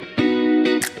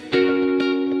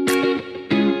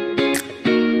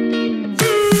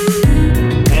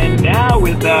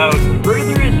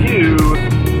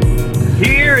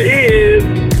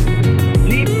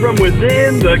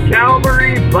in the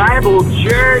Calvary Bible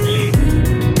Church,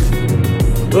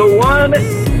 the one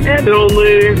and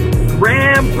only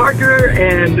Graham Parker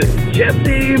and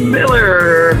Jesse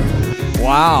Miller.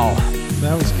 Wow.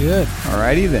 That was good.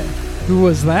 Alrighty then. Who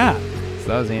was that? So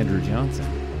that was Andrew Johnson,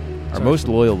 our most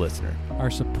loyal listener.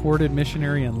 Our supported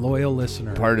missionary and loyal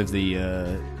listener. Part of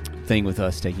the thing with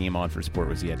us taking him on for support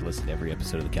was he had to listen to every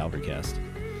episode of the Calvary Cast.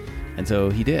 And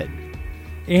so he did.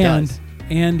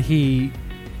 And he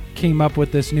came up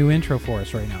with this new intro for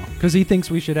us right now because he thinks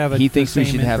we should have a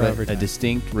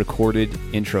distinct recorded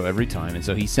intro every time, and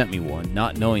so he sent me one,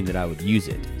 not knowing that I would use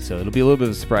it. So it'll be a little bit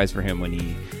of a surprise for him when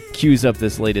he cues up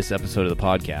this latest episode of the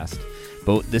podcast.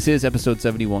 But this is episode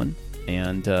 71,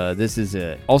 and this is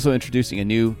also introducing a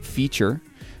new feature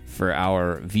for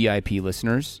our VIP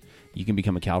listeners. You can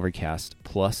become a Calvary Cast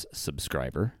Plus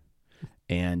subscriber,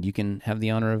 and you can have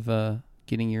the honor of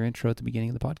getting your intro at the beginning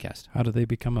of the podcast. How do they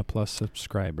become a Plus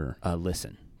subscriber?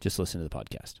 Just listen to the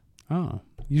podcast. Oh,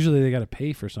 usually they got to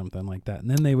pay for something like that, and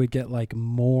then they would get like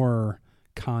more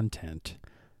content.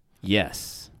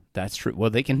 Yes, that's true. Well,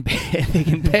 they can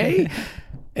pay,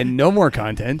 and no more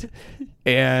content,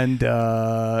 and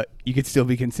you could still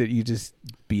be considered. You just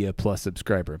be a Plus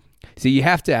subscriber. So you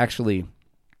have to actually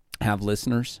have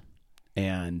listeners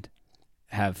and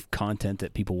have content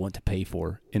that people want to pay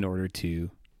for in order to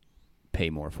pay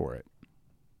more for it.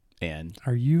 And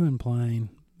are you implying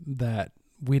that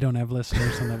we don't have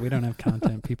listeners and that we don't have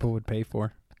content people would pay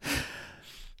for?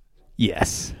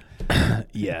 Yes.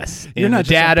 Yes. You're and not the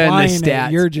data and the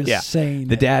stats. You're just saying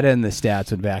the data and the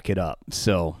stats would back it up.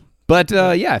 So, but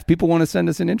if people want to send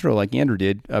us an intro like Andrew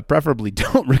did, preferably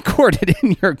don't record it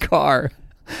in your car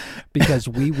because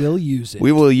we will use it.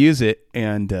 We will use it,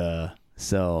 and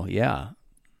so yeah.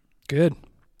 Good.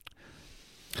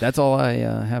 That's all I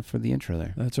have for the intro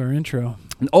there. That's our intro.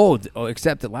 Oh,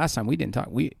 except that last time we didn't talk.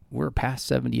 We're past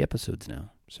 70 episodes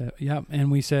now. So, yeah, and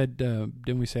we said,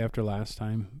 didn't we say after last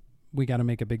time, we got to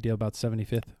make a big deal about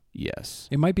 75th? Yes.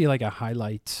 It might be like a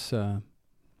highlights.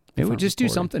 Maybe we just do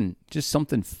something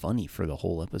funny for the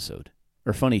whole episode.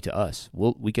 Or funny to us.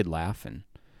 We could laugh and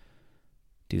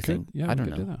do things. Yeah, I don't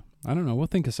know. I don't know. We'll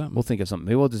think of something.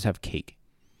 Maybe we'll just have cake.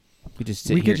 We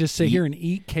could just sit here and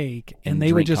eat cake, and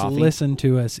they would just listen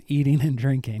to us eating and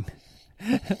drinking.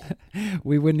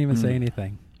 We wouldn't even say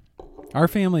anything. Our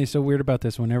family is so weird about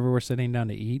this. Whenever we're sitting down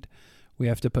to eat, we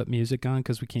have to put music on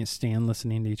because we can't stand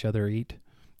listening to each other eat.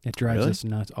 It drives us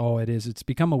nuts. Oh, it is. It's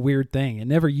become a weird thing. It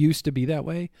never used to be that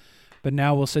way, but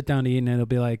now we'll sit down to eat, and it'll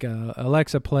be like,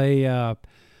 Alexa, play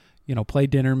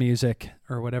dinner music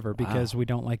or whatever, because we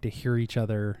don't like to hear each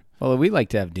other. Well, we like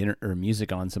to have dinner or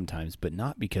music on sometimes, but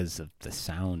not because of the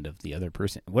sound of the other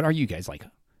person. What are you guys, like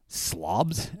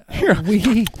slobs? Hey,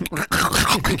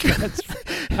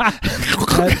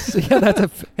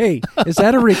 is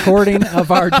that a recording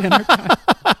of our dinner time?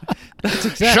 That's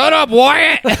exactly. Shut up,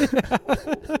 Wyatt!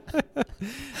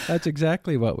 That's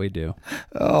exactly what we do.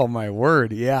 Oh my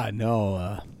word! Yeah,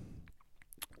 no.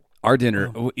 Our dinner,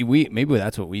 we maybe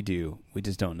that's what we do. We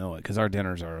just don't know it because our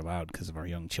dinners are allowed because of our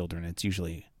young children. It's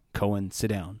usually Cohen, sit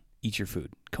down, eat your food.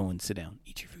 Cohen, sit down,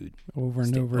 eat your food. Over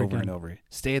and over.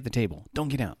 Stay at the table. Don't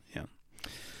get out. Yeah.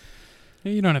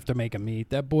 You don't have to make him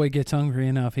eat. That boy gets hungry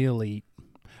enough, he'll eat.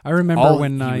 I remember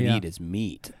when he would eat his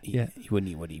meat. He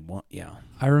wouldn't eat what he wants. Yeah.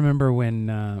 I remember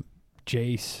when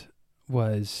Jace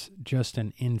was just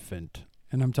an infant,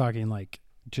 and I'm talking like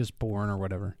just born or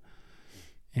whatever.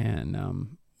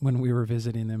 And when we were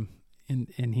visiting him,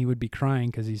 and he would be crying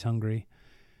because he's hungry.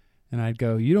 And I'd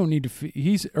go, you don't need to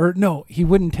he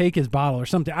wouldn't take his bottle or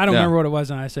something. I don't remember what it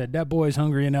was. And I said, that boy's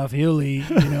hungry enough. He'll eat,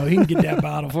 he can get that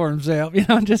bottle for himself.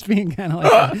 Just being kind of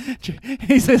like,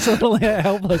 he's this little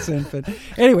helpless infant.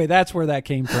 Anyway, that's where that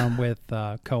came from with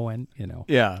Cohen,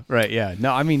 Yeah, right. Yeah.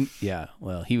 No, I mean, yeah.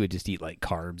 Well, he would just eat like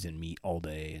carbs and meat all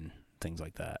day and things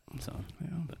like that. So,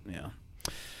 yeah.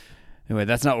 Anyway,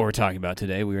 that's not what we're talking about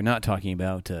today. We are not talking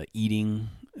about eating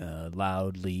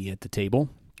loudly at the table.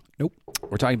 Nope.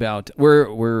 We're talking about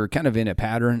we're kind of in a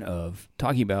pattern of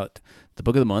talking about the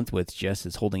book of the month, which Jess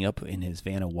is holding up in his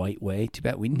Vanna White way. Too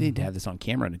bad we need to have this on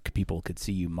camera and people could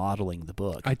see you modeling the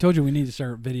book. I told you we need to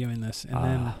start videoing this, and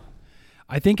then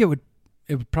I think it would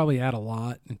probably add a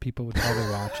lot, and people would probably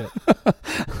watch it.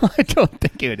 I don't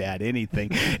think it would add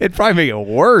anything. It'd probably make it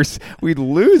worse. We'd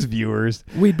lose viewers.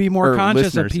 We'd be more conscious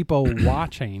listeners. of people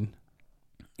watching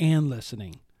and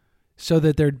listening, so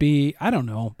that there'd be, I don't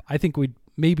know, I think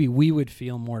maybe we would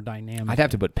feel more dynamic. I'd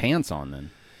have to put pants on then.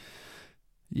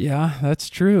 Yeah, that's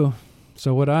true.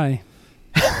 So would I.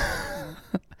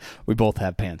 We both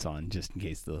have pants on just in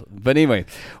case. But anyway,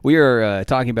 we are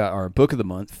talking about our book of the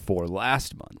month for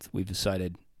last month. We've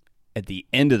decided at the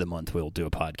end of the month, we'll do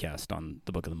a podcast on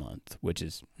the book of the month, which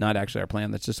is not actually our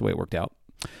plan. That's just the way it worked out.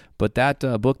 But that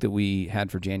book that we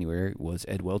had for January was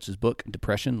Ed Welch's book,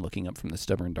 Depression, Looking Up from the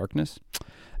Stubborn Darkness.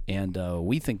 And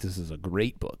we think this is a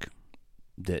great book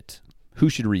that who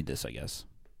should read this, I guess?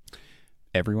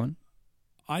 Everyone?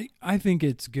 I think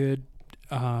it's good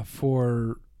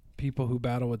for people who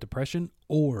battle with depression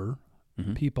or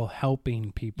people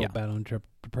helping people battling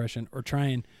depression or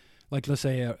trying, like let's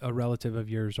say a relative of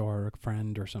yours or a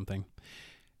friend or something.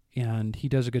 And he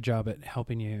does a good job at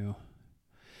helping you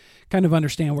kind of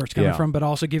understand where it's coming from, but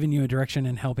also giving you a direction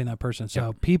and helping that person.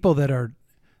 So people that are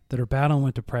battling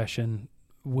with depression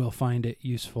will find it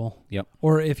useful. Yep.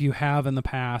 Or if you have in the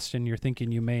past and you're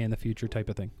thinking you may in the future type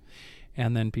of thing.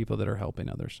 And then people that are helping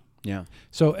others. Yeah.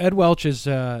 So Ed Welch is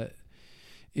a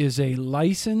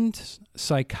licensed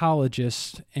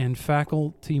psychologist and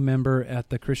faculty member at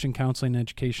the Christian Counseling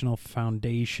Educational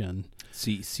Foundation.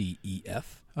 CCEF.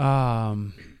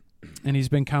 And he's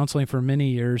been counseling for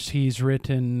many years. He's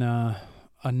written a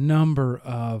number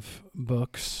of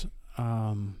books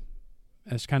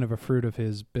as kind of a fruit of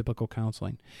his biblical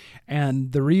counseling.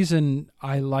 And the reason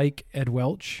I like Ed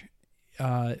Welch,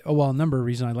 a number of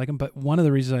reasons I like him, but one of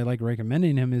the reasons I like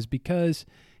recommending him is because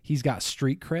he's got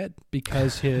street cred,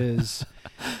 because his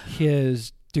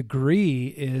degree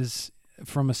is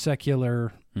from a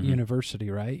secular university,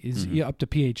 right? He's up to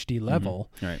PhD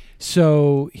level. Right.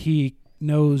 So he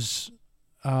knows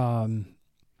the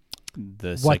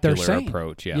what they're secular saying.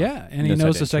 approach, Yeah, and he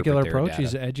knows the secular approach.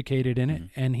 He's educated in it,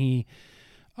 and he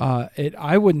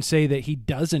I wouldn't say that he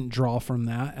doesn't draw from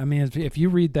that. I mean, if you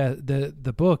read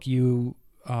the book,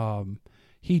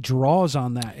 he draws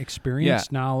on that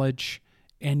experience, knowledge,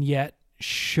 and yet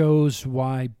shows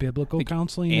why biblical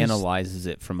counseling analyzes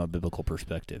it from a biblical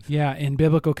perspective. Yeah, and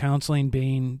biblical counseling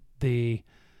being the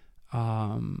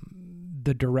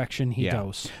direction he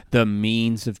goes. The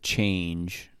means of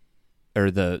change, or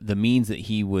the means that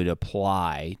he would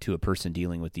apply to a person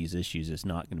dealing with these issues is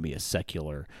not going to be a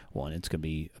secular one. It's going to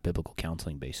be a biblical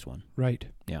counseling based one. Right.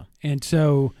 Yeah. And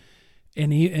so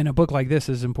in a book like this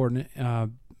is important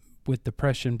with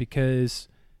depression, because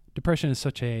depression is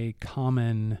such a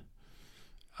common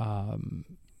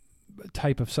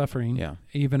type of suffering,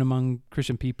 even among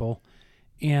Christian people.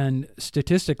 And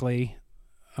statistically,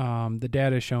 the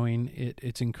data is showing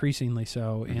it's increasingly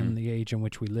so in the age in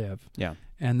which we live. Yeah.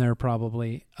 And there are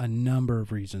probably a number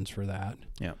of reasons for that.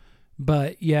 Yeah.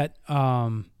 But yet,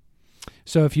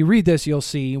 so if you read this, you'll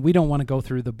see we don't go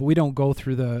through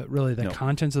the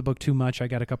contents of the book too much. I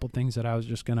got a couple things that I was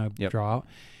just going to draw out,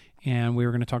 and we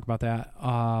were going to talk about that.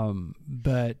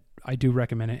 But I do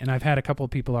recommend it. And I've had a couple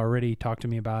of people already talk to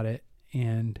me about it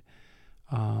and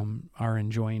are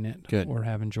enjoying it. Good. Or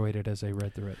have enjoyed it as they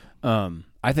read through it.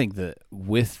 I think that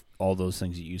with all those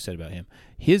things that you said about him,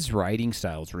 his writing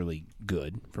style is really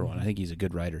good, for one. I think he's a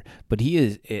good writer. But he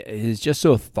is just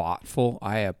so thoughtful.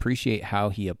 I appreciate how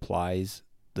he applies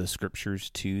the scriptures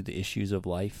to the issues of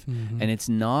life. And it's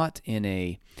not in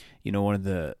a, one of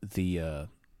the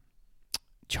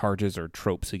charges or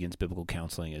tropes against biblical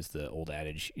counseling is the old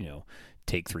adage,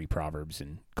 take 3 Proverbs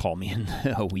and call me in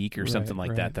a week or something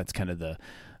like that. That's kind of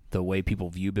the way people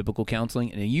view biblical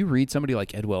counseling. And you read somebody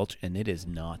like Ed Welch, and it is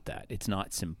not that. It's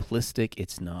not simplistic.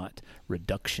 It's not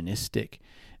reductionistic.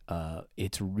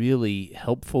 It's really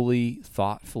helpfully,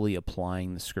 thoughtfully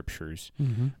applying the scriptures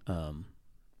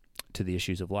to the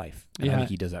issues of life. And I think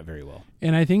he does that very well.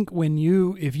 And I think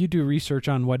if you do research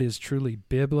on what is truly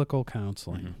biblical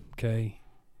counseling, okay,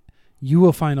 you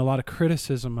will find a lot of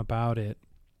criticism about it.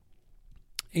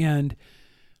 And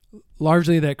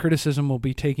largely that criticism will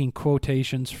be taking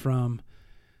quotations from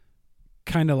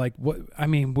kind of like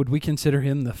would we consider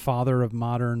him the father of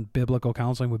modern biblical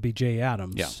counseling would be Jay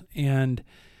Adams. Yeah. And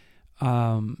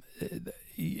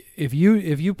if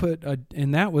you put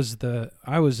and that was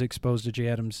I was exposed to Jay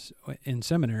Adams in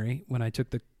seminary when I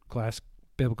took the class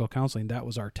biblical counseling. That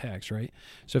was our text, right?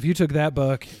 So if you took that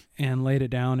book and laid it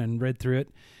down and read through it,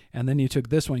 and then you took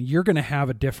this one, you're going to have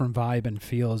a different vibe and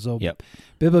feel as though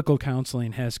biblical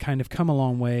counseling has kind of come a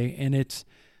long way. And it's,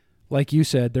 like you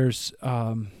said, there's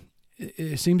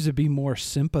it seems to be more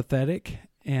sympathetic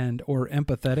or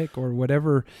empathetic or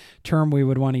whatever term we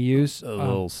would want to use. A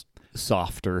little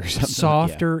softer or something.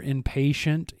 Softer and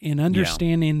patient in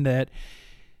understanding that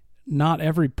not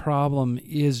every problem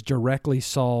is directly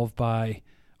solved by,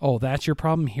 that's your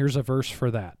problem, here's a verse for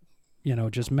that.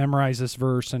 Just memorize this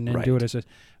verse and then do it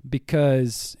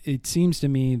because it seems to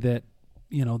me that,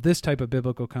 this type of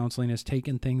biblical counseling has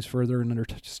taken things further and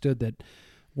understood that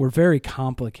we're very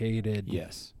complicated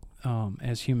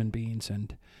as human beings.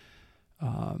 And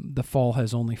the fall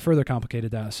has only further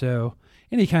complicated that. So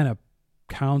any kind of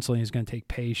counseling is going to take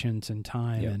patience and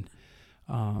time,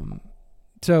 and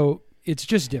so it's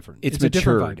just different. It's a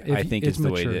different matured. vibe. I think is the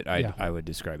matured. way that I would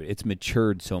describe it. It's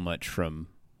matured so much from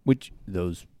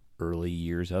those early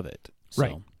years of it.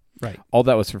 So, Right. All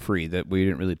that was for free. That we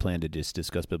didn't really plan to just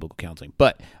discuss biblical counseling,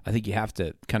 but I think you have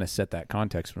to kind of set that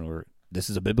context when this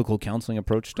is a biblical counseling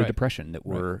approach to depression that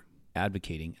we're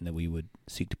advocating and that we would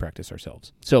seek to practice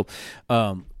ourselves. So,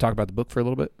 talk about the book for a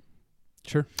little bit.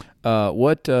 Sure.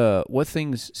 What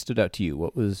things stood out to you?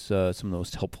 What was some of the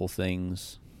most helpful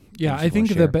things? Yeah, I think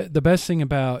the best thing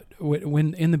about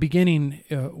when in the beginning,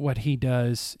 what he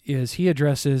does is he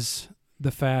addresses the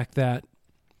fact that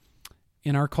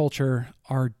in our culture,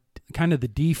 our kind of the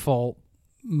default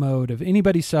mode of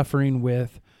anybody suffering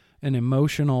with an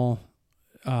emotional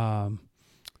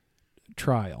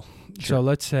trial. Sure. So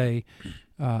let's say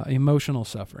emotional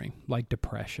suffering like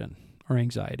depression or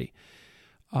anxiety.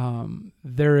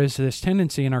 There is this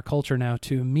tendency in our culture now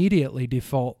to immediately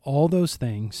default all those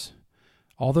things,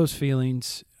 all those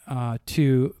feelings,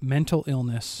 to mental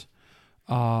illness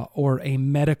or a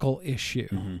medical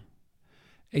issue,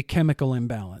 a chemical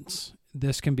imbalance.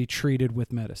 This can be treated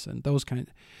with medicine, those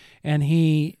kinds. And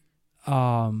he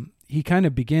kind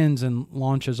of begins and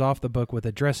launches off the book with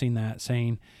addressing that,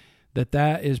 saying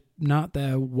that is not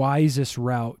the wisest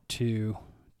route to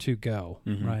go,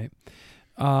 right?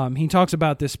 He talks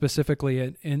about this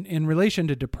specifically in relation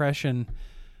to depression.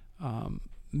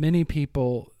 Many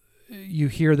people, you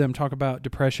hear them talk about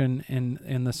depression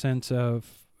in the sense of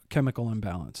chemical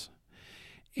imbalance.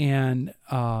 And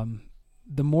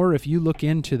the more, if you look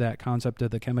into that concept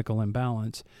of the chemical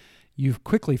imbalance, you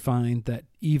quickly find that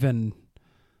even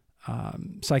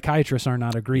psychiatrists are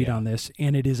not agreed on this,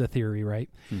 and it is a theory, right?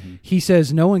 He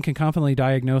says no one can confidently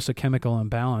diagnose a chemical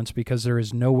imbalance because there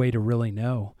is no way to really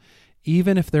know.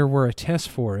 Even if there were a test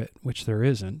for it, which there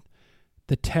isn't,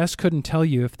 the test couldn't tell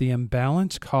you if the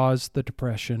imbalance caused the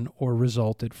depression or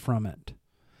resulted from it.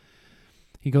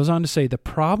 He goes on to say, the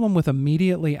problem with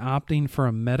immediately opting for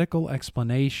a medical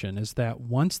explanation is that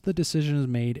once the decision is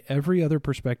made, every other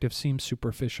perspective seems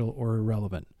superficial or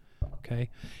irrelevant. Okay?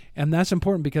 And that's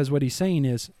important because what he's saying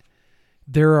is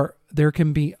there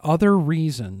can be other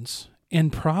reasons,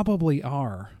 and probably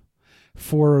are,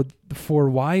 for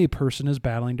why a person is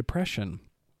battling depression.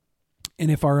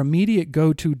 And if our immediate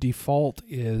go-to default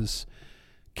is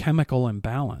chemical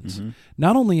imbalance,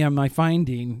 not only am I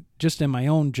finding just in my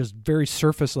own just very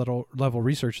surface level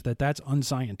research that's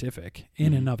unscientific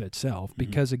in and of itself,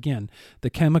 because again, the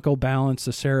chemical balance,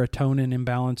 the serotonin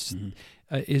imbalance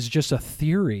is just a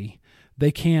theory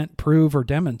they can't prove or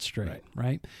demonstrate,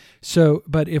 right? So,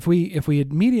 but if we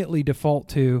immediately default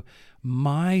to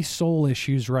my soul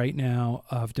issues right now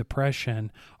of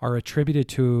depression are attributed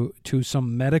to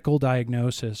some medical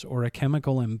diagnosis or a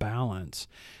chemical imbalance,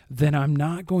 then I'm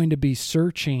not going to be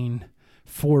searching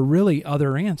for really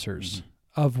other answers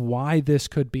of why this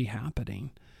could be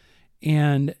happening,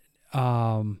 and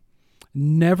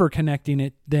never connecting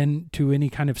it then to any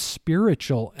kind of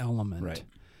spiritual element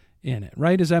in it.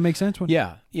 Right? Does that make sense?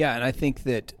 Yeah. And I think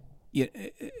that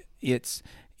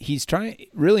he's trying,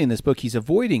 really in this book, he's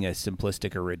avoiding a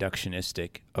simplistic or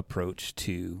reductionistic approach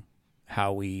to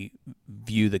how we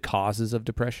view the causes of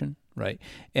depression, right?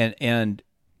 And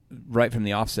right from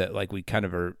the offset, like we kind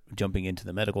of are jumping into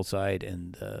the medical side,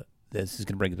 and this is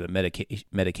going to bring up the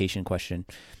medication question.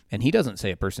 And he doesn't say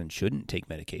a person shouldn't take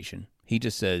medication. He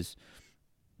just says,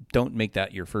 don't make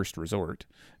that your first resort.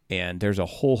 And there's a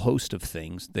whole host of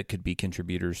things that could be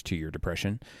contributors to your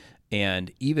depression.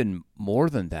 And even more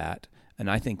than that, and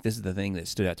I think this is the thing that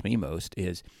stood out to me most,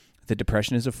 is that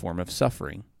depression is a form of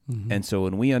suffering. And so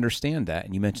when we understand that,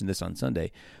 and you mentioned this on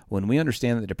Sunday, when we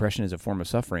understand that depression is a form of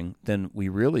suffering, then we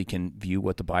really can view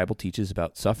what the Bible teaches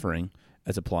about suffering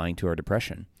as applying to our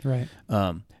depression. Right.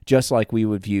 Just like we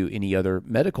would view any other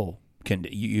medical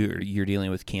you're dealing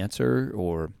with cancer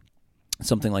or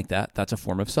something like that, that's a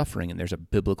form of suffering, and there's a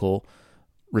biblical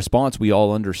response we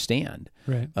all understand.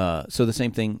 Right. So the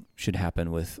same thing should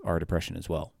happen with our depression as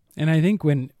well. And I think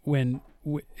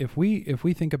if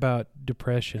we think about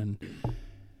depression,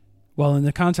 well, in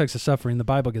the context of suffering, the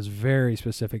Bible gives very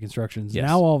specific instructions. Yes.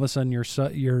 Now all of a sudden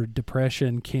your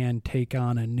depression can take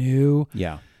on a new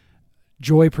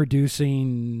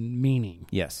joy-producing meaning.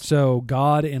 Yes. So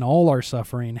God in all our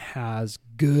suffering has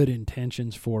good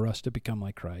intentions for us to become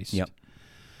like Christ. Yep.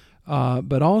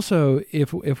 But also,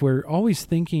 if we're always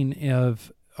thinking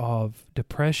of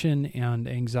depression and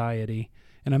anxiety,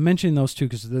 and I'm mentioning those two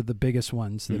because they're the biggest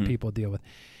ones that people deal with.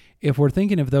 If we're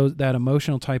thinking of that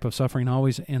emotional type of suffering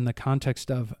always in the context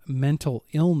of mental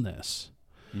illness,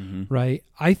 right?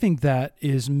 I think that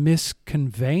is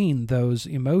misconveying those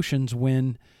emotions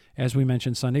when, as we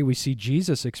mentioned Sunday, we see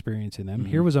Jesus experiencing them.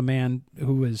 Here was a man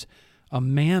who was a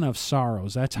man of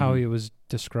sorrows. That's how he was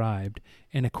described,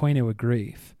 and acquainted with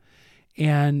grief.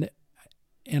 And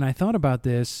I thought about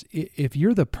this. If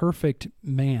you're the perfect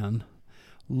man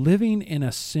living in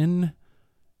a sin-ruined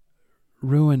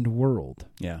world,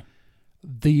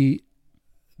 the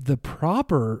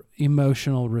proper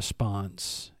emotional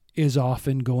response is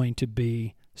often going to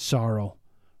be sorrow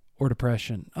or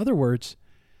depression. In other words,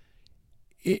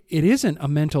 it isn't a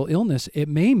mental illness. It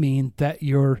may mean that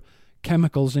your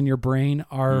chemicals in your brain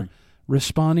are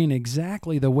responding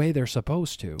exactly the way they're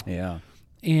supposed to. Yeah.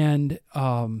 And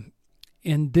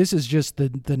this is just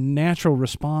the natural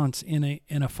response in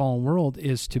a fallen world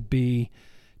is to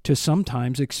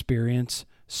sometimes experience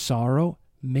sorrow,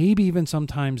 maybe even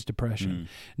sometimes depression.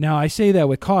 Now, I say that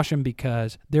with caution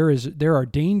because there are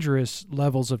dangerous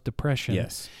levels of depression.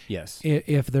 Yes.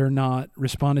 If they're not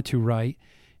responded to right,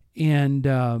 and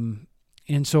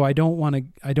so I don't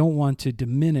want to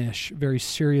diminish very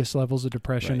serious levels of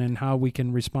depression and how we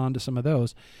can respond to some of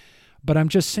those. But I'm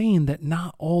just saying that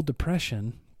not all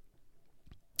depression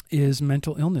is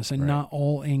mental illness, and not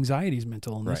all anxiety is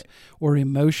mental illness, or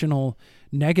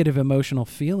negative emotional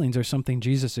feelings are something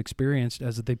Jesus experienced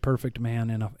as the perfect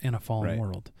man in a fallen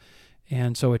world.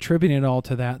 And so attributing it all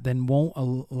to that then won't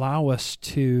allow us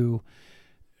to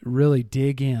really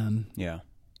dig in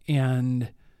and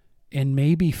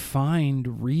maybe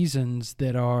find reasons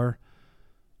that are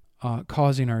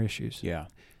causing our issues. Yeah.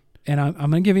 And I'm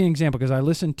going to give you an example because I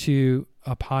listened to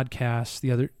a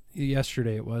podcast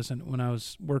yesterday it was, and when I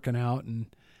was working out, and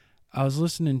I was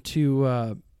listening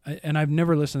to, and I've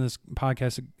never listened to this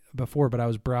podcast before, but I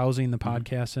was browsing the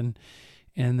podcast and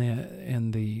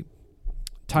the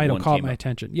title caught my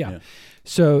attention. Yeah.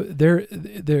 So there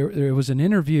was an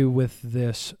interview with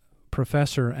this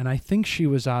professor, and I think she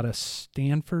was out of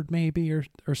Stanford maybe or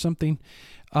something.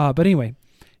 But anyway,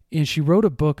 and she wrote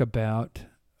a book about,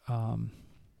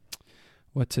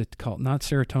 what's it called? Not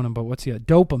serotonin, but what's the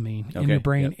dopamine in your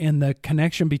brain, and the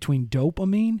connection between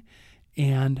dopamine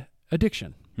and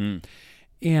addiction.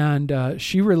 And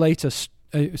she relates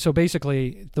so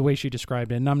basically the way she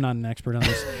described it, and I'm not an expert on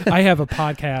this. I have a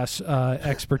podcast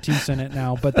expertise in it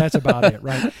now, but that's about it,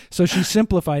 right? So she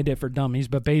simplified it for dummies,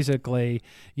 but basically,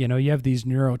 you have these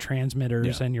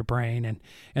neurotransmitters in your brain,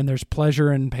 and there's pleasure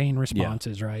and pain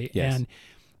responses, right? Yes.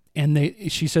 And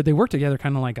she said they work together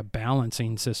kind of like a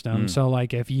balancing system. So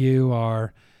like if you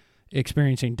are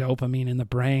experiencing dopamine in the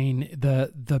brain,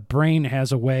 the brain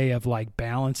has a way of like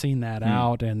balancing that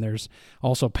out, and there's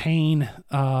also pain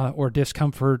or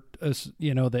discomfort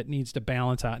that needs to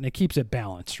balance out, and it keeps it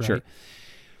balanced, right? Sure.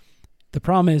 The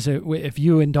problem is that if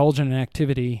you indulge in an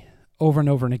activity over and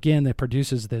over and again that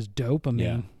produces this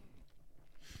dopamine,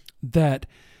 that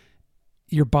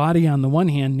your body on the one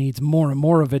hand needs more and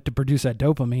more of it to produce that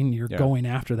dopamine. You're going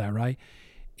after that, right?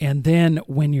 And then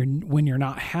when you're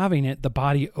not having it, the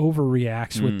body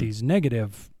overreacts with these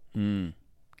negative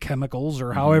chemicals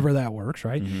or however that works,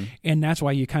 right? And that's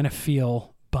why you kind of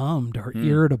fwill bummed or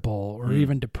irritable or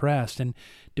even depressed. And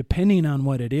depending on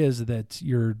what it is that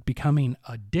you're becoming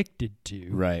addicted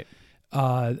to,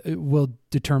 it will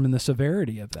determine the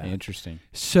severity of that. Interesting.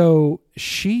 So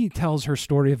she tells her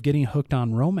story of getting hooked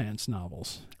on romance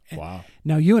novels. Wow.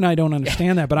 Now, you and I don't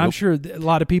understand that, but I'm sure a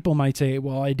lot of people might say,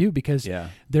 well, I do, because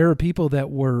there are people that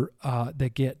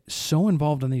that get so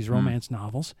involved in these romance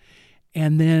novels,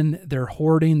 and then they're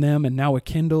hoarding them, and now with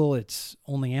Kindle, it's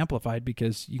only amplified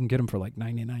because you can get them for like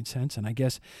 99 cents, and I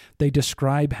guess they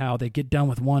describe how they get done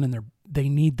with one and they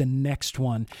need the next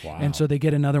one, and so they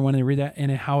get another one and they read that,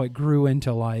 and how it grew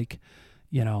into like,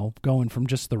 going from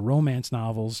just the romance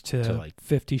novels to like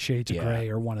 50 Shades of Grey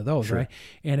or one of those, right?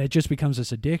 And it just becomes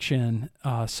this addiction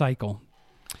cycle.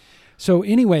 So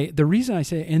anyway, the reason I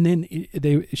say, and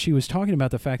then she was talking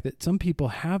about the fact that some people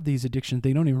have these addictions,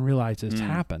 they don't even realize it's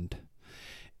happened.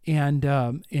 And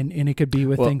it could be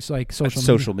with things like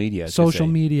social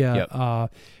media,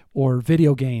 or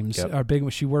video games are big.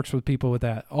 She works with people with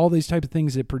that. All these type of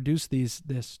things that produce this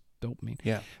dopamine.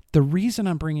 Yeah. The reason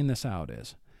I'm bringing this out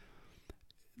is,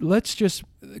 let's just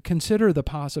consider the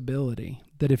possibility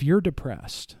that if you're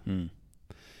depressed,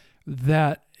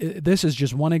 that this is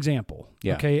just one example.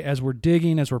 Yeah. Okay. As we're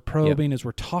digging, as we're probing, as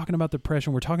we're talking about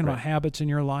depression, we're talking about habits in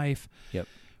your life. Yep.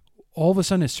 All of a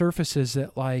sudden it surfaces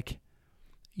that like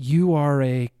you are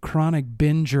a chronic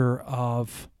binger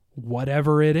of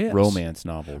whatever it is. Romance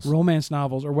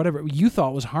novels or whatever you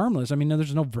thought was harmless. I mean,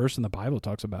 there's no verse in the Bible that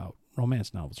talks about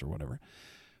romance novels or whatever.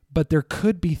 But there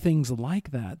could be things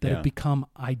like that have become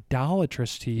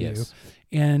idolatrous to you. Yes.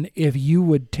 And if you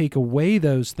would take away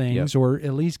those things or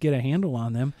at least get a handle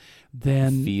on them,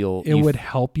 then it would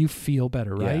help you feel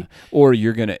better, right? Yeah. Or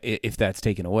you're going to, if that's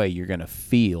taken away, you're going to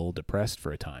feel depressed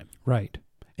for a time. Right.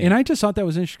 And I just thought that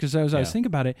was interesting because as I was thinking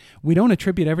about it, we don't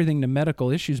attribute everything to medical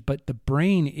issues, but the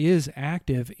brain is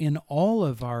active in all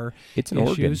of our issues.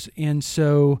 Organ. And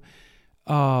so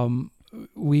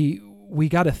we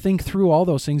got to think through all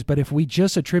those things. But if we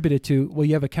just attribute it to, well,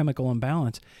 you have a chemical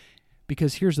imbalance,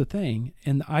 because here's the thing,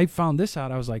 and I found this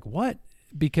out, I was like, what?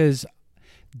 Because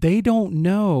they don't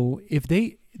know if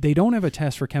they don't have a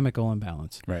test for chemical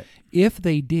imbalance. Right. If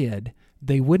they did,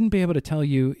 they wouldn't be able to tell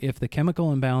you if the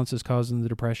chemical imbalance is causing the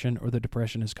depression or the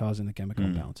depression is causing the chemical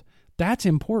imbalance. That's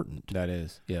important. That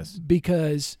is, yes.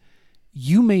 Because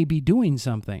you may be doing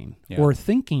something or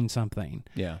thinking something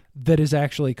that is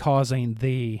actually causing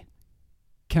the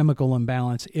chemical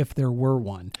imbalance, if there were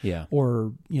one,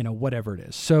 or whatever it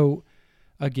is. So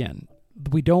again,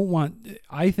 we don't want,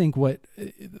 I think what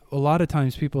a lot of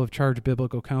times people have charged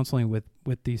biblical counseling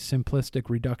with these simplistic,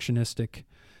 reductionistic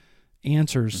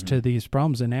answers to these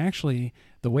problems, and actually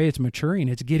the way it's maturing,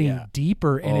 it's getting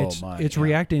deeper, and it's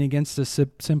reacting against the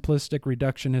simplistic,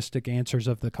 reductionistic answers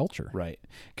of the culture. Right.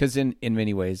 Because in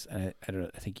many ways, I don't know,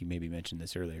 I think you maybe mentioned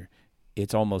this earlier,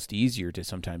 it's almost easier to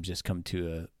sometimes just come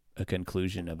to a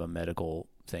conclusion of a medical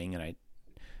thing, and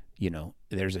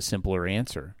there's a simpler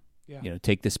answer.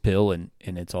 Take this pill and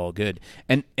it's all good.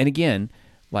 And again,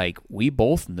 like, we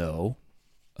both know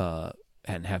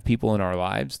and have people in our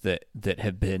lives that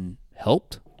have been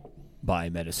helped by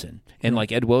medicine. And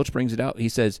like Ed Welch brings it out, he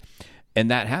says,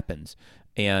 and that happens.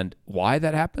 And why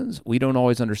that happens, we don't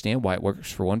always understand why it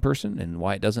works for one person and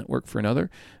why it doesn't work for another.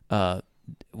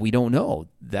 We don't know.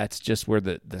 That's just where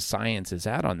the science is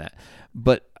at on that.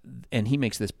 But, and he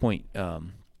makes this point,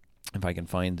 if I can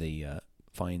find the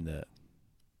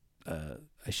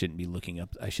I shouldn't be looking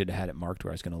up, I should have had it marked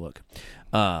where I was going to look.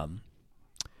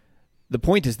 The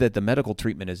point is that the medical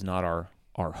treatment is not our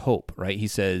hope, right? He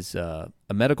says a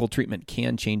medical treatment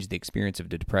can change the experience of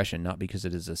depression, not because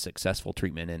it is a successful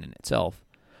treatment in itself,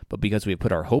 but because we have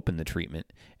put our hope in the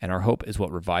treatment, and our hope is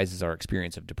what revises our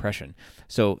experience of depression.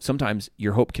 So sometimes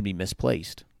your hope can be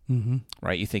misplaced,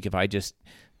 right? You think, if I just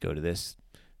go to this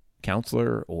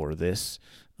counselor or this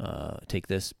take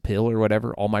this pill or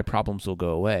whatever, all my problems will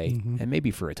go away, and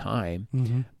maybe for a time,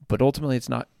 but ultimately it's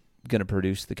not going to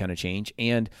produce the kind of change,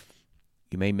 and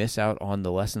you may miss out on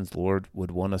the lessons the Lord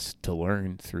would want us to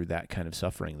learn through that kind of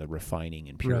suffering, the refining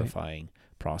and purifying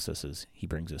processes He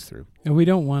brings us through. And we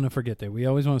don't want to forget that. We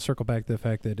always want to circle back to the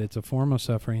fact that it's a form of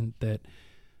suffering that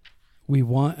we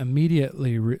want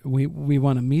immediately. We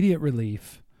want immediate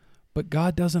relief, but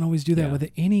God doesn't always do that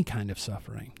with any kind of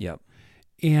suffering. Yep.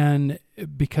 And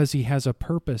because He has a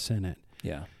purpose in it.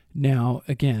 Yeah. Now,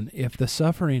 again, if the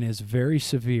suffering is very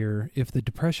severe, if the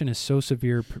depression is so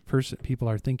severe, people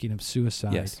are thinking of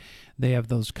suicide, they have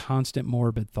those constant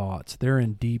morbid thoughts, they're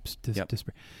in deep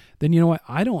despair, then you know what?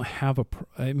 I don't have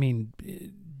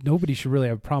nobody should really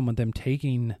have a problem with them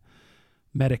taking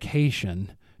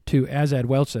medication to, as Ed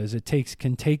Welch says,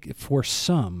 can take for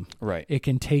some, it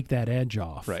can take that edge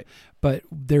off. Right. But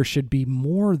there should be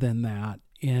more than that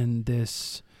in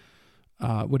this.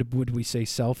 Would we say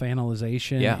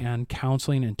self-analyzation and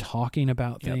counseling and talking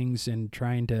about things and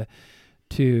trying to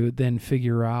then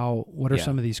figure out what are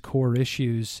some of these core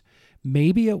issues.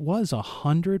 Maybe it was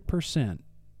 100%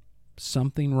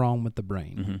 something wrong with the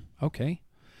brain. Okay.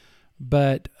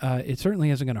 But it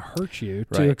certainly isn't going to hurt you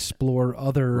to explore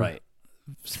other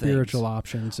spiritual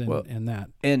options and that.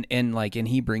 And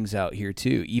he brings out here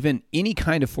too, even any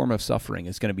kind of form of suffering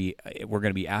is going to be, we're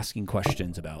going to be asking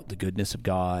questions about the goodness of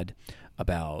God,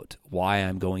 about why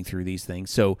I'm going through these things.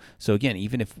 So again,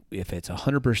 even if it's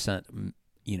 100%,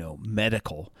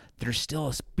 medical, there's still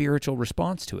a spiritual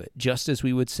response to it. Just as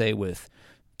we would say with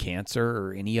cancer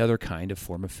or any other kind of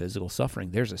form of physical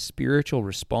suffering, there's a spiritual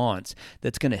response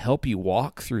that's going to help you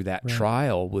walk through that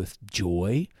trial with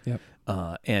joy.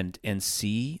 And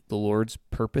see the Lord's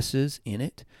purposes in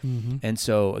it. And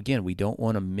so again, we don't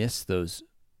want to miss those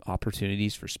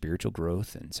opportunities for spiritual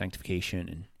growth and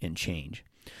sanctification and change.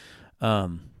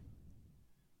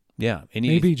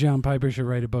 Maybe John Piper should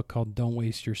write a book called "Don't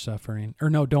Waste Your Suffering," or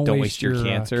no, don't waste your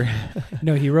cancer.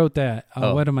 No, he wrote that.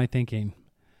 What am I thinking?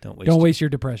 Don't waste your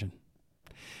depression.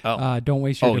 Don't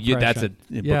waste your depression. That's a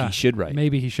book he should write.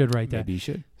 Maybe he should write that. Maybe he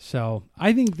should. So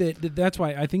I think that's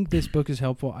why I think this book is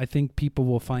helpful. I think people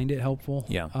will find it helpful.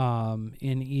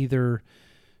 In either,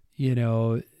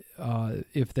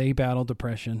 if they battle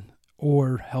depression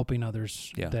or helping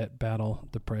others that battle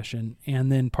depression.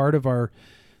 And then part of our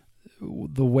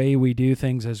the way we do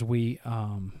things as we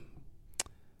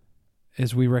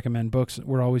recommend books,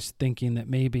 we're always thinking that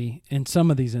maybe in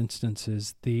some of these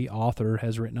instances, the author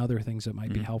has written other things that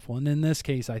might be helpful. And in this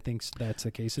case, I think that's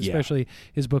the case, especially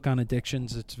his book on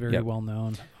addictions. It's very well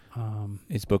known.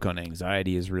 His book on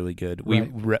anxiety is really good.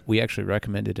 Right. We actually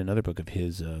recommended another book of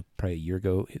his probably a year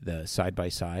ago, the Side by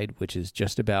Side, which is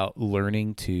just about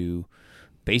learning to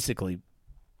basically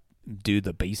do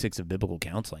the basics of biblical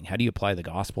counseling. How do you apply the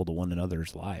gospel to one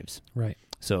another's lives? Right.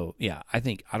 So yeah,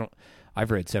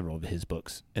 I've read several of his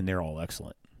books and they're all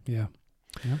excellent. Yeah.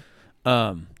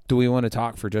 Do we want to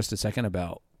talk for just a second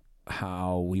about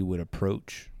how we would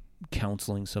approach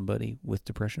counseling somebody with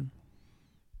depression?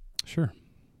 Sure.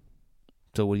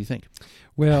 So what do you think?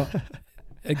 Well,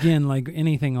 again, like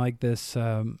anything like this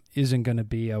isn't going to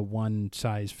be a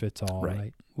one-size-fits-all,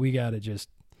 right? We got to just,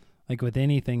 like with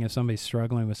anything, if somebody's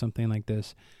struggling with something like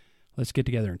this, let's get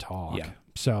together and talk. Yeah.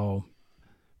 So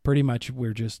pretty much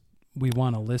we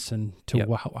want to listen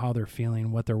to how they're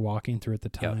feeling, what they're walking through at the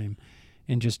time,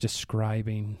 and just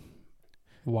describing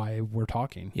why we're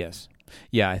talking. Yes.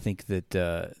 Yeah, I think that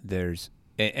there's,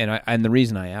 and the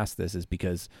reason I ask this is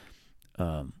because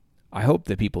I hope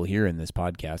that people here in this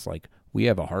podcast, like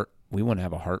we want to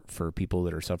have a heart for people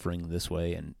that are suffering this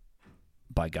way, and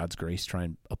by God's grace, try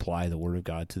and apply the Word of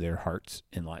God to their hearts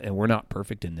in life. And we're not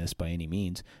perfect in this by any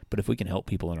means, but if we can help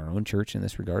people in our own church in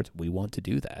this regard, we want to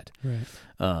do that.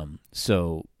 Right.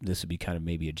 So this would be kind of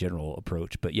maybe a general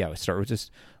approach, but yeah, we start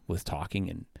with talking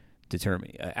and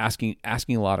asking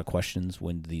a lot of questions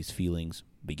when these feelings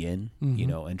begin,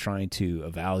 and trying to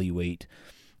evaluate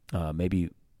maybe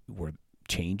were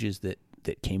changes that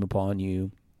came upon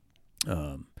you.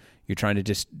 You're trying to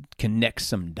just connect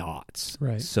some dots,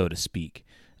 right, so to speak,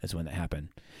 as when that happened.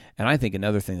 And I think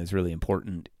another thing that's really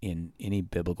important in any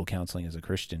biblical counseling as a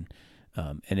Christian,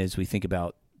 and as we think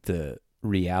about the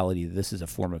reality that this is a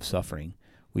form of suffering,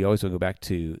 we always will go back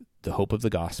to the hope of the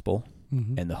gospel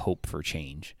and the hope for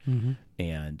change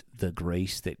and the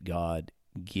grace that God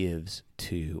gives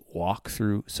to walk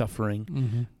through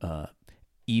suffering.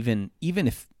 Even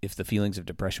if the feelings of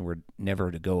depression were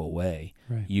never to go away,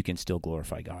 right, you can still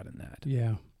glorify God in that.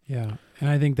 Yeah. And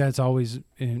I think that's always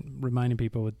reminding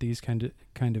people with these kind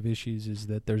of issues is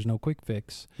that there's no quick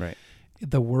fix. Right.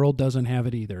 The world doesn't have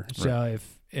it either. So Right.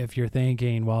 if you're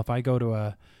thinking, well, if I go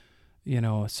to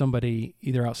somebody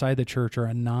either outside the church or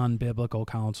a non-biblical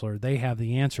counselor, they have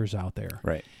the answers out there.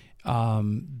 Right.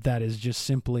 That is just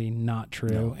simply not true.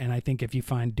 No. And I think if you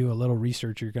do a little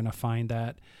research, you're going to find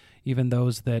that even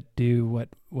those that do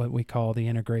what we call the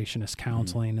integrationist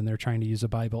counseling, and they're trying to use the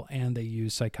Bible and they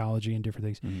use psychology and different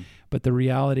things. But the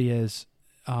reality is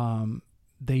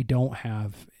they don't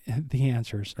have the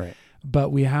answers. Right.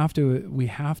 But we have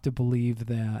to believe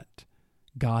that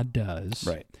God does.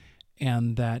 Right.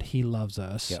 And that he loves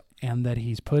us, Yep. and that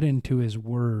he's put into his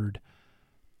word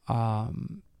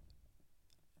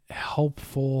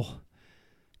helpful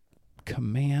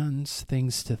commands,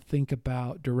 things to think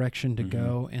about, direction to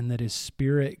go, and that his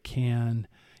Spirit you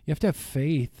have to have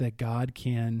faith that God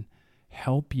can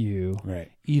help you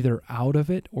Right. either out of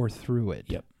it or through it.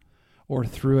 Yep. Or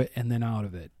through it and then out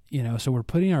of it. So we're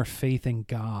putting our faith in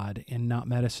God and not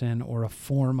medicine or a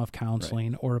form of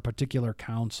counseling or a particular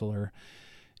counselor.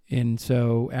 And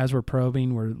so as we're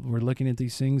probing, we're looking at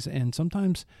these things, and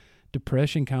sometimes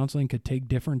depression counseling could take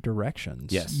different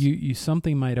directions. Yes. You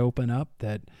something might open up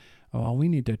that, we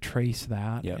need to trace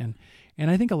that. Yep.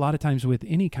 And I think a lot of times with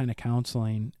any kind of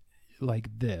counseling like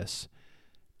this,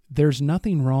 there's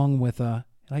nothing wrong with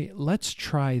let's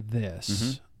try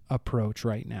this approach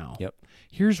right now. Yep.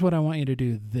 Here's what I want you to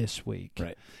do this week.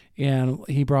 Right. And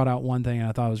he brought out one thing and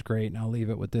I thought was great, and I'll leave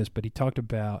it with this, but he talked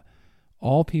about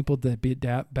all people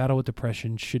that battle with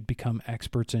depression should become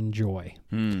experts in joy.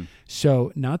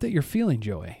 So not that you're feeling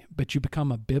joy, but you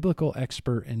become a biblical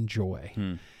expert in joy.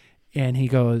 And he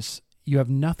goes, you have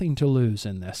nothing to lose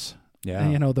in this. Yeah.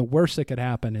 And, the worst that could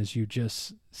happen is you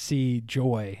just see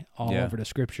joy all over the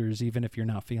scriptures, even if you're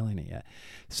not feeling it yet.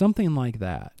 Something like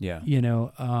that. Yeah.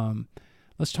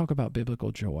 Let's talk about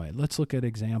biblical joy. Let's look at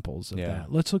examples of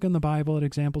that. Let's look in the Bible at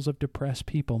examples of depressed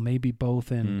people, maybe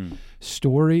both in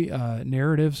story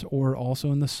narratives or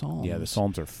also in the Psalms. Yeah, the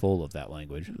Psalms are full of that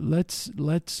language. Let's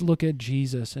look at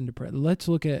Jesus and depression. Let's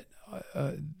look at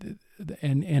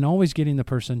and always getting the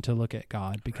person to look at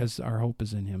God, because our hope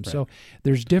is in him. Right. So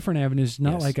there's different avenues,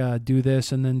 not like do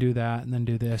this and then do that and then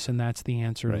do this and that's the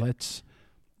answer. Right.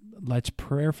 Let's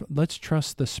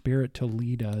trust the Spirit to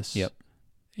lead us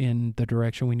in the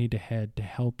direction we need to head to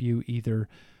help you either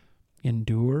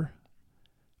endure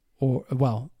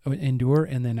endure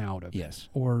and then out of Yes.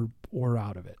 it, or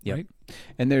out of it, Yep. right?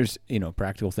 And there's,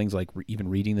 practical things like even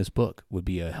reading this book would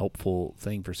be a helpful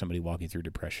thing for somebody walking through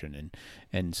depression.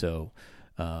 And so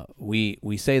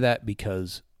we say that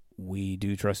because we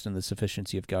do trust in the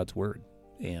sufficiency of God's word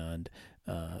and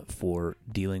for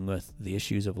dealing with the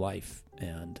issues of life.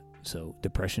 And so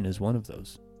depression is one of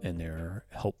those. And there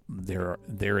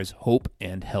is hope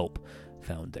and help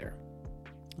found there.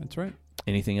 That's right.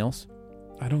 Anything else?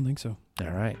 I don't think so. All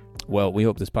right. Well, we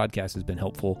hope this podcast has been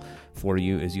helpful for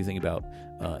you as you think about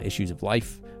issues of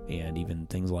life and even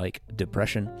things like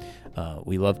depression.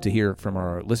 We love to hear from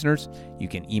our listeners. You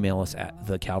can email us at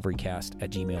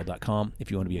thecalvarycast@gmail.com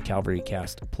if you want to be a Calvary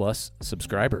Cast Plus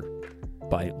subscriber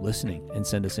by listening and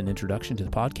send us an introduction to the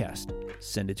podcast.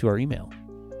 Send it to our email.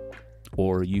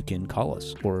 Or you can call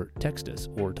us or text us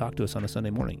or talk to us on a Sunday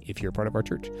morning if you're a part of our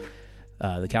church.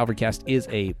 The Calvary Cast is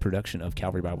a production of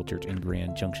Calvary Bible Church in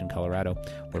Grand Junction, Colorado,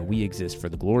 where we exist for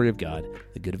the glory of God,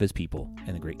 the good of his people,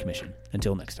 and the Great Commission.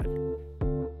 Until next time.